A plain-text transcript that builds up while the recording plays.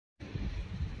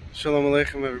Shalom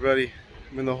Aleichem, everybody.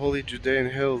 I'm in the holy Judean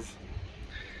hills.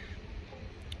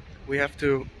 We have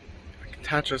to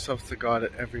attach ourselves to God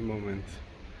at every moment.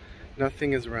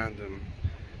 Nothing is random.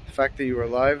 The fact that you are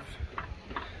alive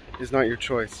is not your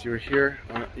choice. You're here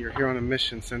on a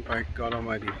mission sent by God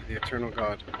Almighty, the eternal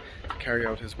God, to carry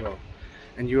out His will.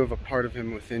 And you have a part of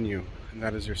Him within you, and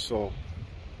that is your soul.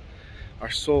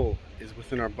 Our soul is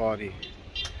within our body,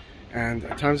 and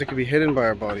at times it can be hidden by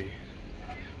our body.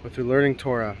 But through learning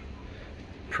Torah,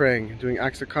 praying, doing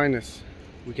acts of kindness,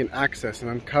 we can access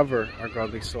and uncover our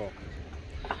godly soul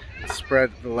and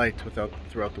spread the light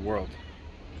throughout the world.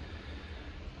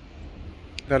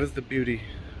 That is the beauty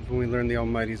of when we learn the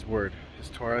Almighty's Word, His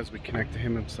Torah, as we connect to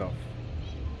Him Himself.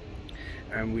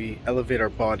 And we elevate our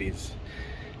bodies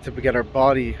to get our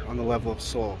body on the level of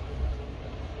soul.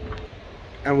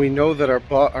 And we know that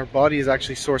our body is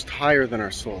actually sourced higher than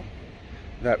our soul.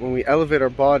 That when we elevate our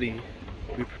body,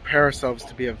 we prepare ourselves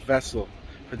to be a vessel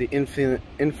for the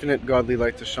infinite godly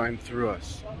light to shine through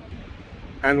us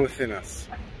and within us.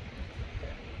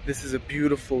 This is a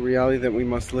beautiful reality that we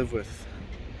must live with,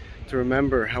 to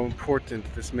remember how important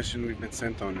this mission we've been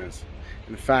sent on is.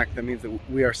 In fact, that means that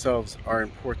we ourselves are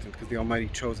important because the Almighty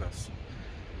chose us.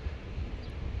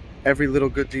 Every little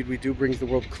good deed we do brings the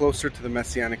world closer to the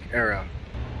Messianic era,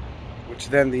 which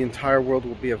then the entire world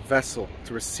will be a vessel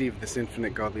to receive this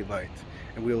infinite godly light.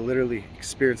 And we will literally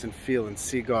experience and feel and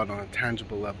see God on a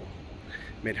tangible level.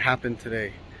 May it happen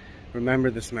today.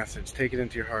 Remember this message, take it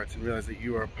into your hearts, and realize that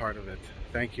you are a part of it.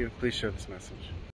 Thank you. Please share this message.